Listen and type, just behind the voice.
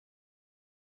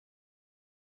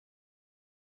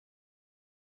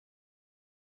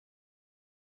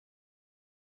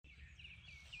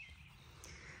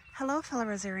Hello fellow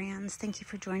Rosarians, thank you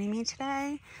for joining me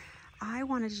today. I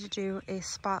wanted to do a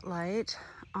spotlight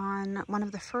on one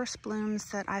of the first blooms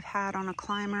that I've had on a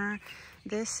climber.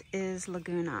 This is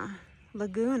Laguna.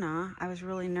 Laguna, I was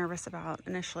really nervous about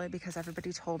initially because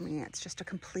everybody told me it's just a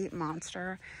complete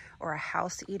monster or a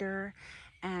house eater.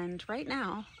 And right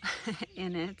now,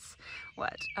 in its,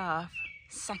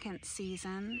 second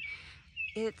season,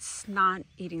 it's not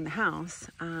eating the house.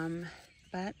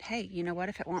 But hey, you know what?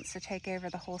 If it wants to take over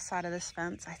the whole side of this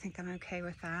fence, I think I'm okay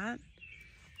with that.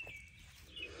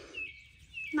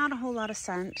 Not a whole lot of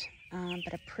scent,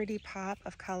 but a pretty pop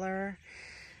of color.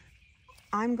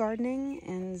 I'm gardening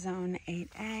in zone 8A,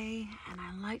 and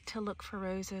I like to look for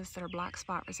roses that are black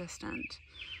spot resistant.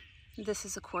 This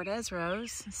is a Kordes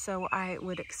rose, so I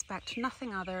would expect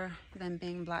nothing other than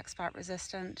being black spot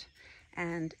resistant,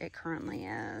 and it currently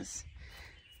is.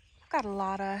 I've got a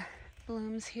lot of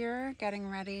blooms here getting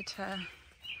ready to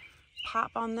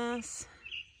pop on this.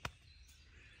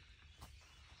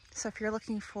 So if you're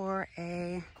looking for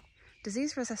a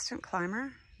disease-resistant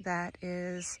climber that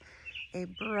is a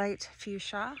bright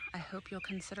fuchsia, I hope you'll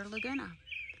consider Laguna.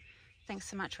 Thanks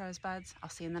so much, rosebuds. I'll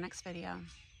see you in the next video.